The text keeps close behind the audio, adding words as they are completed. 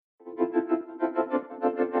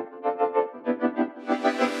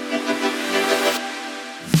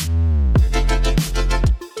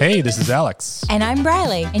Hey, this is Alex. And I'm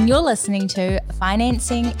Briley, and you're listening to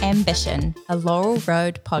Financing Ambition, a Laurel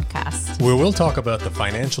Road podcast, Where we'll talk about the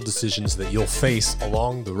financial decisions that you'll face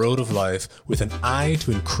along the road of life with an eye to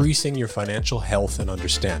increasing your financial health and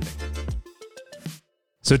understanding.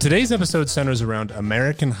 So today's episode centers around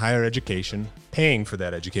American higher education, paying for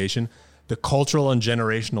that education, the cultural and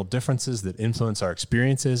generational differences that influence our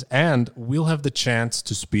experiences, and we'll have the chance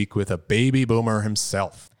to speak with a baby boomer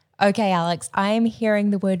himself. Okay, Alex, I'm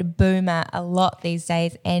hearing the word boomer a lot these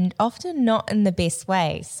days and often not in the best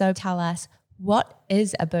way. So tell us, what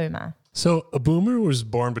is a boomer? So a boomer was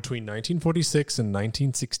born between 1946 and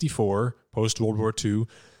 1964, post-World War II.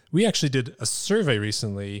 We actually did a survey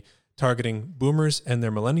recently targeting boomers and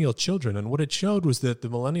their millennial children. And what it showed was that the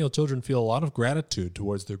millennial children feel a lot of gratitude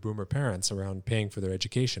towards their boomer parents around paying for their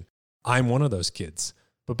education. I'm one of those kids.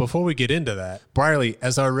 But before we get into that, Briley,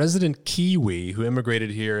 as our resident Kiwi who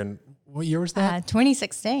immigrated here in, what year was that?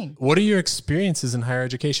 2016. What are your experiences in higher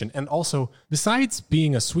education? And also, besides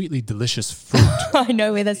being a sweetly delicious fruit, I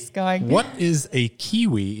know where this is going. what is a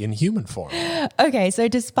kiwi in human form? Okay, so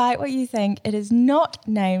despite what you think, it is not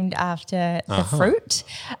named after the fruit.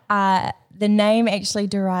 The name actually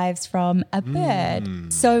derives from a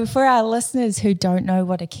bird. So for our listeners who don't know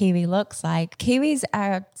what a kiwi looks like, kiwis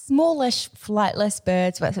are smallish, flightless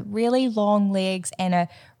birds with really long legs and a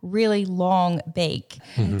really long beak.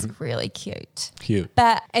 It's really cute.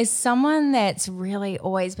 But as someone that's really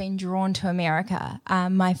always been drawn to America,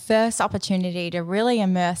 my first opportunity to really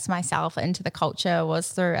immerse myself into the culture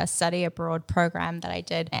was through a study abroad program that I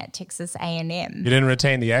did at Texas A&M. You didn't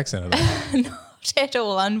retain the accent at all. Not at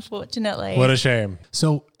all, unfortunately. What a shame.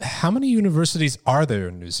 So how many universities are there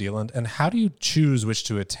in New Zealand, and how do you choose which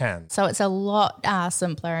to attend? So it's a lot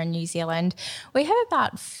simpler in New Zealand. We have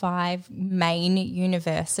about 5 main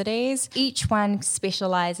universities. Each one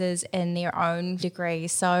specialises in their own degree.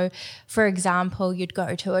 So, for example, you'd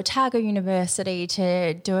go to Otago University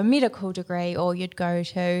to do a medical degree, or you'd go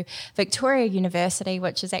to Victoria University,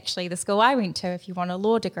 which is actually the school I went to if you want a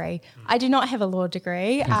law degree. I do not have a law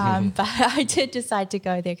degree, but I did decide to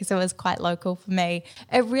go there because it was quite local for me.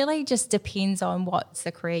 It really just depends on what's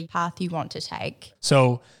the career path you want to take.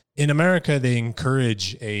 So in America, they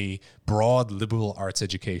encourage a broad liberal arts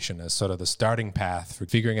education as sort of the starting path for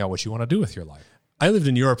figuring out what you want to do with your life. I lived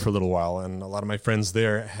in Europe for a little while, and a lot of my friends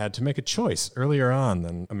there had to make a choice earlier on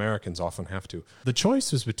than Americans often have to. The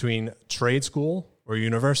choice was between trade school or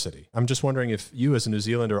university. I'm just wondering if you as a New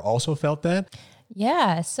Zealander also felt that?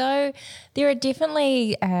 Yeah, so there are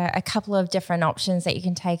definitely a couple of different options that you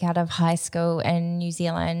can take out of high school in New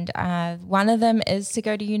Zealand. One of them is to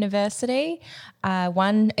go to university.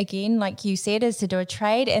 One, again, like you said, is to do a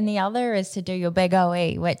trade, and the other is to do your big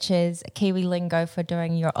OE, which is Kiwi lingo for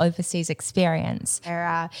doing your overseas experience. There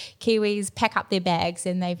are Kiwis pack up their bags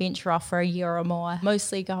and they venture off for a year or more,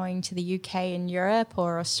 mostly going to the UK and Europe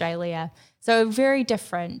or Australia. So very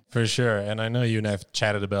different. For sure. And I know you and I have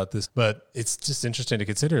chatted about this, but it's just interesting to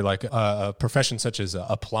consider, like a profession such as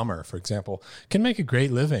a plumber, for example, can make a great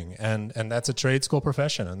living. And that's a trade school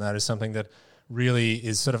profession. And that is something that really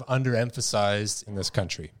is sort of underemphasized in this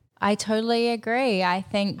country. I totally agree. I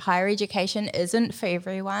think higher education isn't for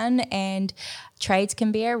everyone, and trades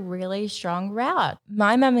can be a really strong route.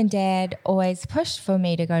 My mum and dad always pushed for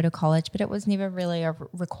me to go to college, but it was never really a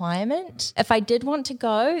requirement. If I did want to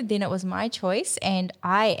go, then it was my choice, and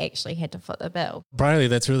I actually had to foot the bill. Briley,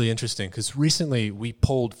 that's really interesting because recently we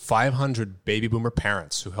polled 500 baby boomer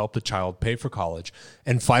parents who helped a child pay for college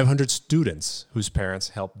and 500 students whose parents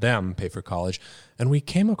helped them pay for college. And we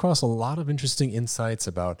came across a lot of interesting insights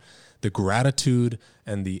about the gratitude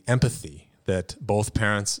and the empathy that both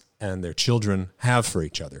parents and their children have for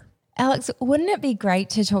each other. Alex, wouldn't it be great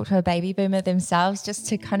to talk to a baby boomer themselves just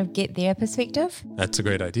to kind of get their perspective? That's a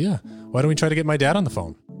great idea. Why don't we try to get my dad on the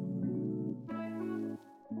phone?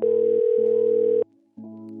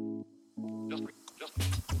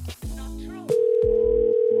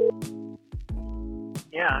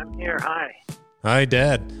 Yeah, I'm here. Hi. Hi,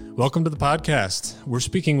 Dad. Welcome to the podcast. We're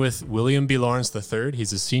speaking with William B. Lawrence III.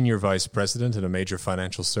 He's a senior vice president at a major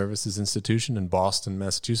financial services institution in Boston,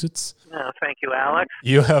 Massachusetts. Thank you, Alex.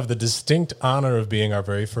 You have the distinct honor of being our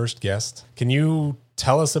very first guest. Can you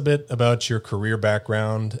tell us a bit about your career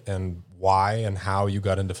background and why and how you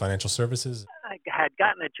got into financial services? I had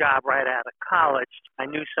gotten a job right out of college. I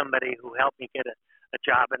knew somebody who helped me get a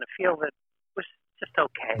job in a field that was just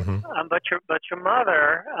okay. But your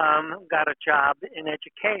mother got a job in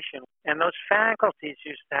education, and those faculties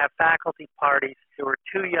used to have faculty parties. There were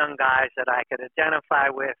 2 young guys that I could identify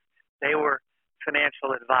with. They were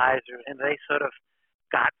financial advisors, and they sort of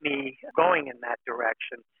got me going in that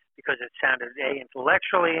direction. because it sounded A,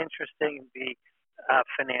 intellectually interesting, and B,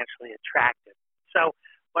 financially attractive. So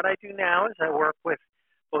what I do now is I work with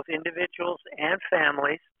both individuals and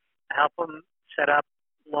families. I help them set up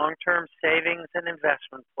long-term savings and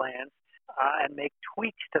investment plans and make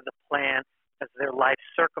tweaks to the plan as their life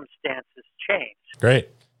circumstances change. Great.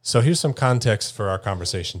 So here's some context for our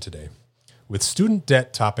conversation today. With student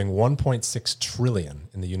debt topping $1.6 trillion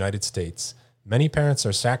in the United States, many parents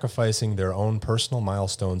are sacrificing their own personal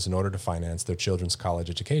milestones in order to finance their children's college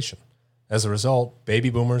education. As a result, baby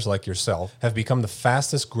boomers like yourself have become the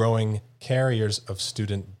fastest growing carriers of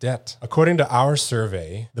student debt. According to our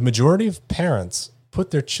survey, the majority of parents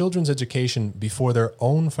put their children's education before their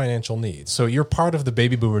own financial needs. So you're part of the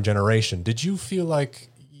baby boomer generation. Did you feel like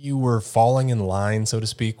you were falling in line, so to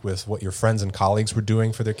speak, with what your friends and colleagues were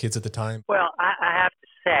doing for their kids at the time? Well, I have to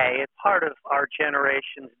say, it's part of our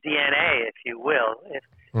generation's DNA, if you will. If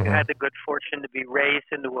you had the good fortune to be raised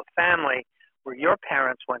into a family where your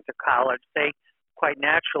parents went to college, they quite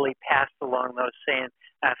naturally passed along those same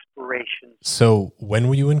aspirations. So when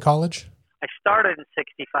were you in college? I started in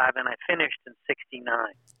 65 and I finished in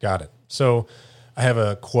 69. Got it. So I have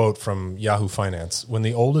a quote from Yahoo Finance. When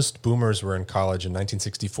the oldest boomers were in college in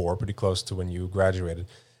 1964, pretty close to when you graduated,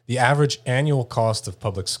 the average annual cost of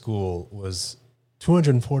public school was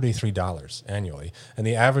 $243 annually, and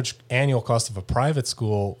the average annual cost of a private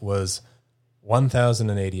school was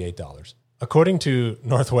 $1,088. According to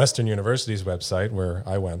Northwestern University's website, where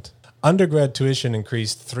I went, undergrad tuition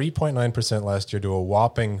increased 3.9% last year to a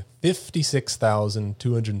whopping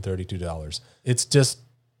 $56,232. It's just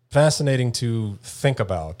fascinating to think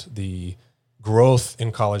about the growth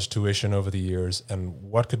in college tuition over the years and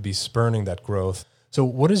what could be spurring that growth. So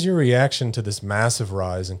what is your reaction to this massive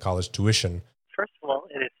rise in college tuition? First of all,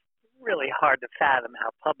 it is really hard to fathom how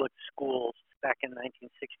public schools back in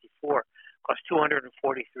 1964 cost $243 a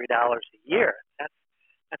year. That's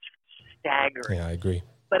staggering. Yeah, I agree.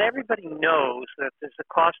 But everybody knows that there's a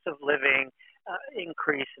cost of living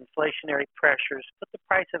increase, inflationary pressures, put the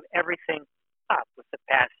price of everything up with the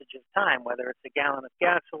passage of time, whether it's a gallon of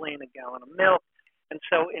gasoline, a gallon of milk. And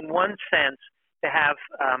so in one sense, to have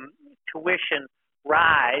tuition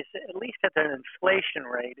rise, at least at an inflation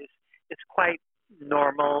rate, is quite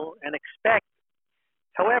normal and expected.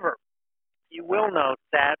 However, you will note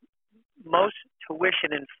that most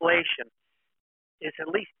tuition inflation is at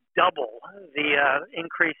least double the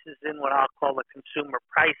increases in what I'll call the consumer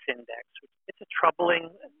price index. It's a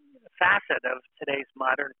troubling facet of today's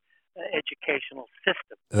modern educational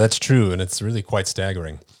system. That's true, and it's really quite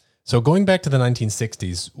staggering. So going back to the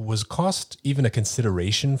 1960s, was cost even a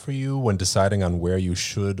consideration for you when deciding on where you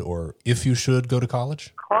should or if you should go to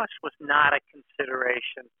college? Cost was not a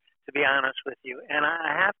consideration, to be honest with you. And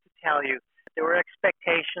I have to tell you, there were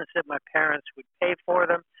expectations that my parents would pay for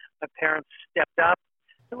them. My parents stepped up.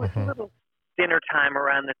 There was a little dinner time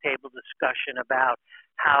around the table discussion about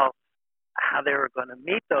how they were going to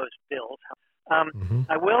meet those bills.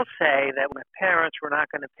 I will say that my parents were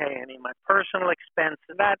not going to pay any of my personal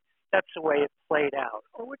expenses. That's the way it played out,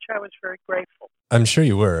 for which I was very grateful. I'm sure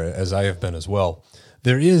you were, as I have been as well.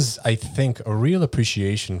 There is, I think, a real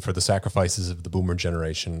appreciation for the sacrifices of the boomer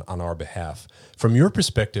generation on our behalf. From your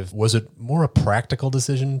perspective, was it more a practical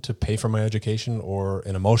decision to pay for my education or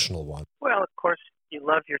an emotional one? Well, of course, you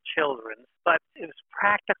love your children, but it was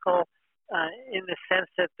practical in the sense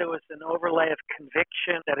that there was an overlay of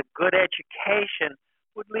conviction that a good education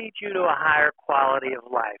would lead you to a higher quality of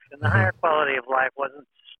life. And the higher quality of life wasn't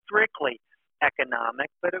strictly economic,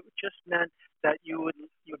 but it just meant that you'd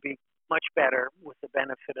be much better with the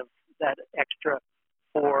benefit of that extra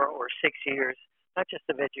 4 or 6 years, not just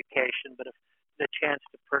of education, but of the chance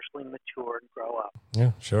to personally mature and grow up.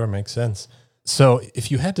 Yeah, sure. Makes sense. So if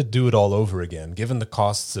you had to do it all over again, given the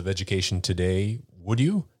costs of education today, would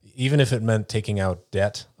you? Even if it meant taking out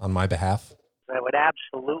debt on my behalf? I would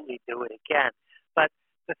absolutely do it again. But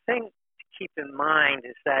the thing to keep in mind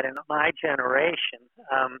is that in my generation,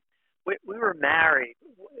 we were married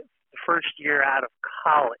the first year out of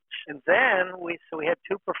college. And then we had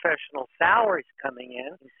 2 professional salaries coming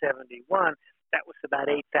in 71. That was about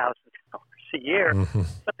 $8,000 a year.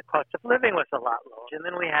 But the cost of living was a lot lower. And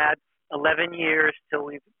then we had 11 years till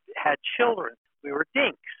we had children. We were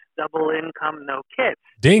dinks. Double income, no kids.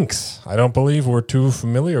 Dinks. I don't believe we're too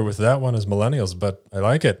familiar with that one as millennials, but I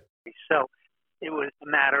like it. So it was a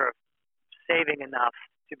matter of saving enough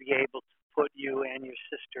to be able to put you and your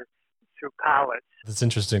sister through college. That's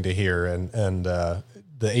interesting to hear. And the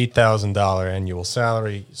 $8,000 annual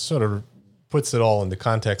salary sort of puts it all into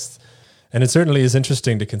context. And it certainly is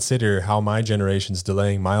interesting to consider how my generation's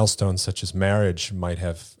delaying milestones such as marriage might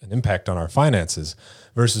have an impact on our finances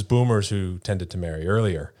versus boomers who tended to marry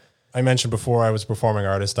earlier. I mentioned before I was a performing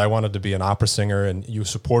artist. I wanted to be an opera singer, and you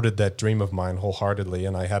supported that dream of mine wholeheartedly,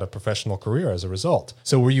 and I had a professional career as a result.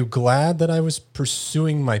 So were you glad that I was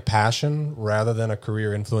pursuing my passion rather than a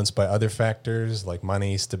career influenced by other factors like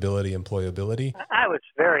money, stability, employability? I was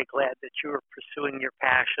very glad that you were pursuing your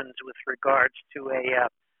passions with regards to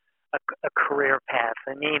a career path.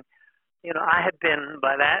 I mean, I had been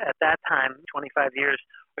at that time 25 years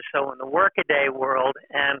or so in the workaday world,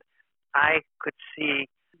 and I could see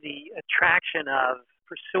the attraction of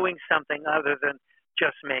pursuing something other than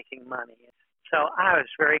just making money. So I was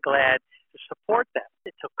very glad to support that.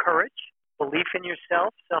 It took courage, belief in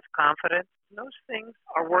yourself, self-confidence. Those things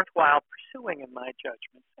are worthwhile pursuing in my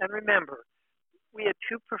judgment. And remember, we had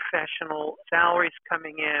two professional salaries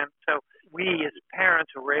coming in, so we as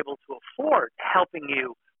parents were able to afford helping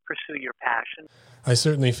you pursue your passion. I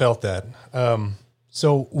certainly felt that.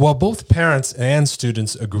 So while both parents and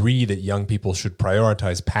students agree that young people should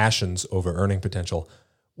prioritize passions over earning potential,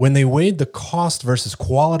 when they weighed the cost versus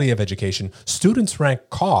quality of education, students ranked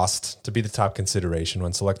cost to be the top consideration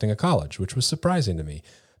when selecting a college, which was surprising to me.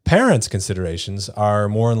 Parents' considerations are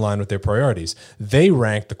more in line with their priorities. They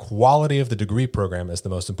ranked the quality of the degree program as the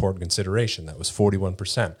most important consideration. That was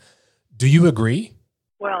 41%. Do you agree?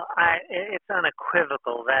 Well, it's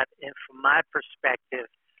unequivocal that, from my perspective,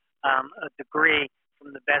 a degree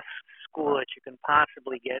from the best school that you can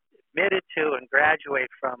possibly get admitted to and graduate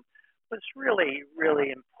from was really, really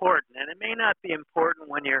important. And it may not be important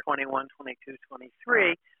when you're 21, 22,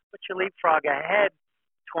 23, but you leapfrog ahead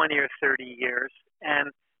 20 or 30 years, and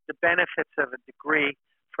the benefits of a degree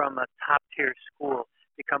from a top-tier school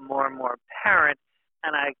become more and more apparent.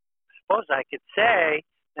 And I suppose I could say,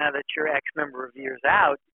 now that you're X number of years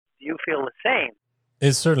out, do you feel the same?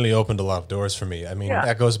 It certainly opened a lot of doors for me. I mean,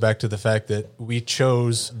 That goes back to the fact that we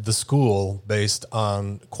chose the school based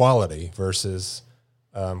on quality versus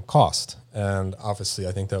cost. And obviously,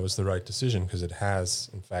 I think that was the right decision because it has,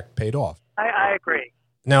 in fact, paid off. I agree.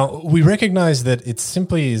 Now, we recognize that it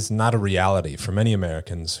simply is not a reality for many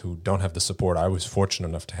Americans who don't have the support I was fortunate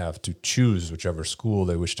enough to have to choose whichever school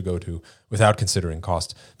they wish to go to without considering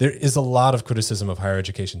cost. There is a lot of criticism of higher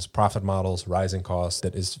education's profit models, rising costs,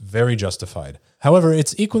 that is very justified. However,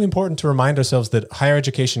 it's equally important to remind ourselves that higher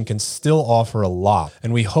education can still offer a lot,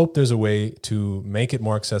 and we hope there's a way to make it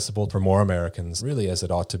more accessible for more Americans, really as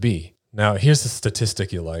it ought to be. Now, here's the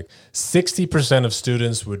statistic you like. 60% of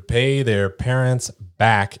students would pay their parents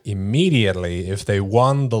back immediately if they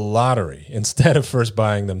won the lottery instead of first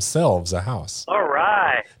buying themselves a house. All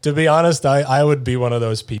right. To be honest, I would be one of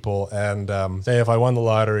those people and say if I won the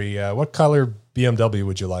lottery, what color BMW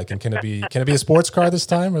would you like? And can it be a sports car this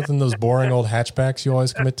time rather than those boring old hatchbacks you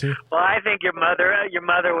always commit to? Well, I think your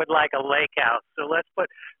mother would like a lake house. So let's put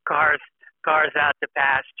cars out to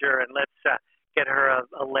pasture and let's get her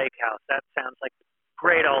a lake house. That sounds like a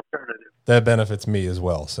great alternative. That benefits me as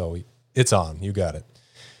well. So it's on. You got it.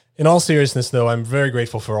 In all seriousness, though, I'm very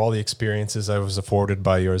grateful for all the experiences I was afforded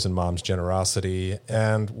by yours and Mom's generosity.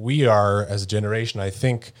 And we are, as a generation, I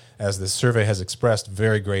think, as this survey has expressed,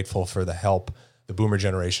 very grateful for the help the boomer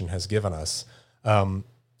generation has given us.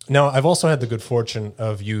 Now, I've also had the good fortune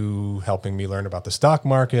of you helping me learn about the stock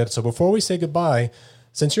market. So before we say goodbye,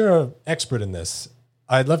 since you're an expert in this,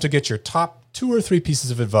 I'd love to get your top 2 or 3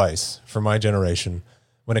 pieces of advice for my generation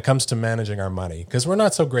when it comes to managing our money, because we're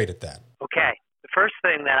not so great at that. Okay. The first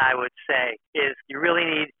thing that I would say is you really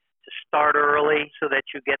need to start early so that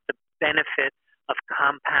you get the benefit of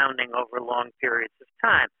compounding over long periods of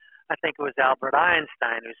time. I think it was Albert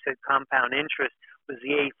Einstein who said compound interest was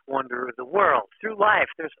the 8th wonder of the world. Through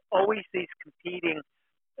life, there's always these competing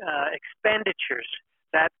expenditures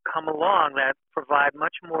that come along that provide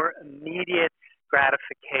much more immediate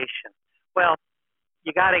gratification. Well,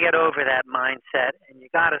 you got to get over that mindset, and you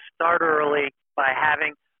got to start early by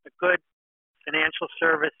having a good financial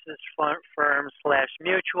services firm /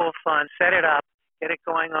 mutual fund, set it up, get it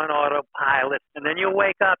going on autopilot, and then you'll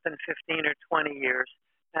wake up in 15 or 20 years,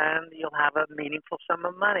 and you'll have a meaningful sum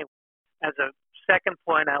of money. As a second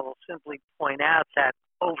point, I will simply point out that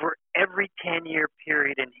over every 10-year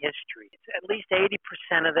period in history, at least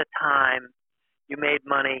 80% of the time, you made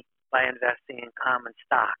money by investing in common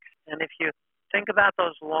stocks. And if you think about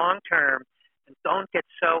those long term and don't get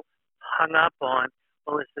so hung up on,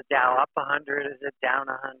 well, is the Dow up 100? Is it down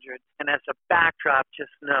 100? And as a backdrop,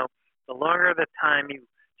 just know the longer the time you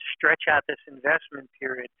stretch out this investment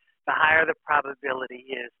period, the higher the probability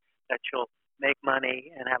is that you'll make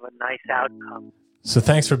money and have a nice outcome. So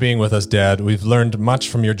thanks for being with us, Dad. We've learned much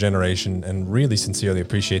from your generation and really sincerely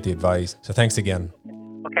appreciate the advice. So thanks again.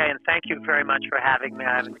 Okay, and thank you very much for having me.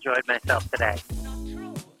 I've enjoyed myself today.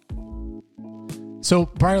 So,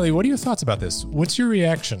 Briley, what are your thoughts about this? What's your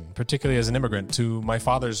reaction, particularly as an immigrant, to my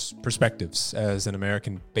father's perspectives as an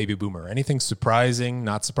American baby boomer? Anything surprising,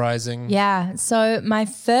 not surprising? Yeah. So my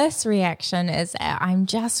first reaction is I'm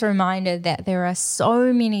just reminded that there are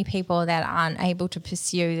so many people that aren't able to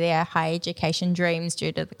pursue their higher education dreams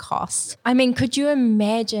due to the cost. I mean, could you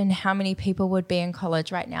imagine how many people would be in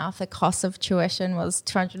college right now if the cost of tuition was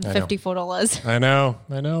 $254? I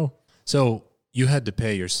know. So you had to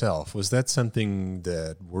pay yourself. Was that something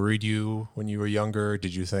that worried you when you were younger?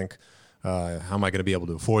 Did you think, how am I going to be able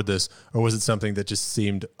to afford this? Or was it something that just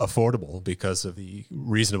seemed affordable because of the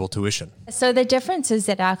reasonable tuition? So the difference is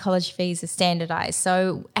that our college fees are standardized.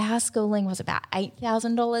 So our schooling was about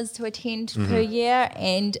 $8,000 to attend per year.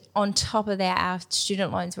 And on top of that, our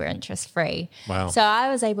student loans were interest-free. Wow. So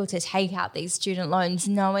I was able to take out these student loans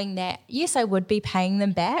knowing that, yes, I would be paying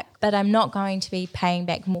them back, but I'm not going to be paying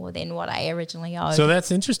back more than what I originally owed. So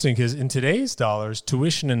that's interesting because in today's dollars,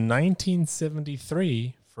 tuition in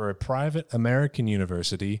 1973 for a private American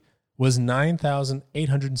university was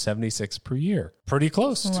 $9,876 per year. Pretty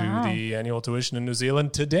close to the annual tuition in New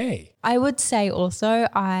Zealand today. I would say also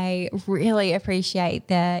I really appreciate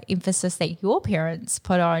the emphasis that your parents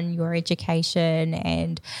put on your education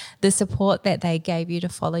and the support that they gave you to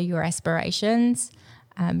follow your aspirations.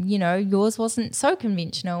 Yours wasn't so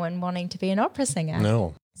conventional in wanting to be an opera singer.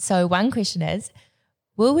 No. So one question is,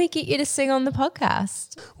 will we get you to sing on the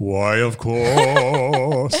podcast? Why, of course.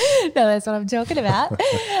 No, that's what I'm talking about.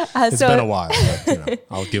 It's been a while, but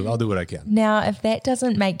I'll do what I can. Now, if that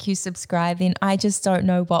doesn't make you subscribe, then I just don't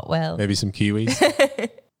know what will. Maybe some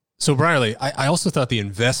Kiwis. So, Briley, I also thought the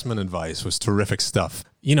investment advice was terrific stuff.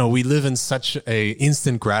 We live in such a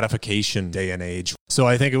instant gratification day and age. So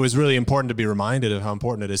I think it was really important to be reminded of how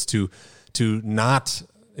important it is to not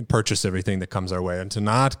purchase everything that comes our way and to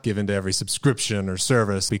not give into every subscription or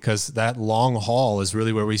service, because that long haul is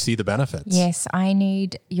really where we see the benefits. Yes, I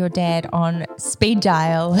need your dad on speed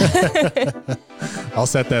dial. I'll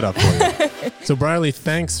set that up for you. So, Briley,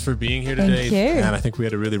 thanks for being here today. Thank you. And I think we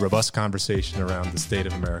had a really robust conversation around the state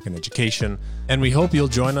of American education. And we hope you'll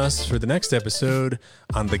join us for the next episode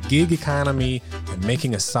on the gig economy and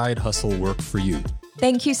making a side hustle work for you.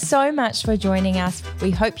 Thank you so much for joining us.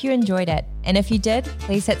 We hope you enjoyed it. And if you did,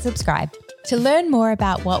 please hit subscribe. To learn more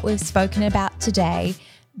about what we've spoken about today,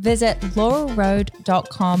 visit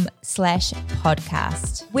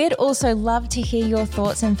laurelroad.com/podcast. We'd also love to hear your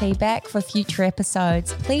thoughts and feedback for future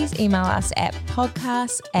episodes. Please email us at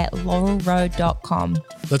podcast@laurelroad.com.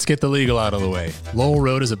 Let's get the legal out of the way. Laurel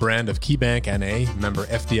Road is a brand of KeyBank NA, member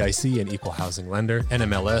FDIC and equal housing lender,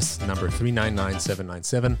 NMLS number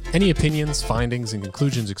 399797. Any opinions, findings, and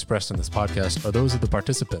conclusions expressed on this podcast are those of the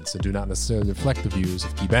participants and do not necessarily reflect the views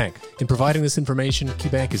of KeyBank. In providing this information,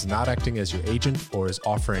 KeyBank is not acting as your agent or is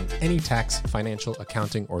offering any tax, financial,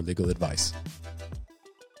 accounting, or legal advice.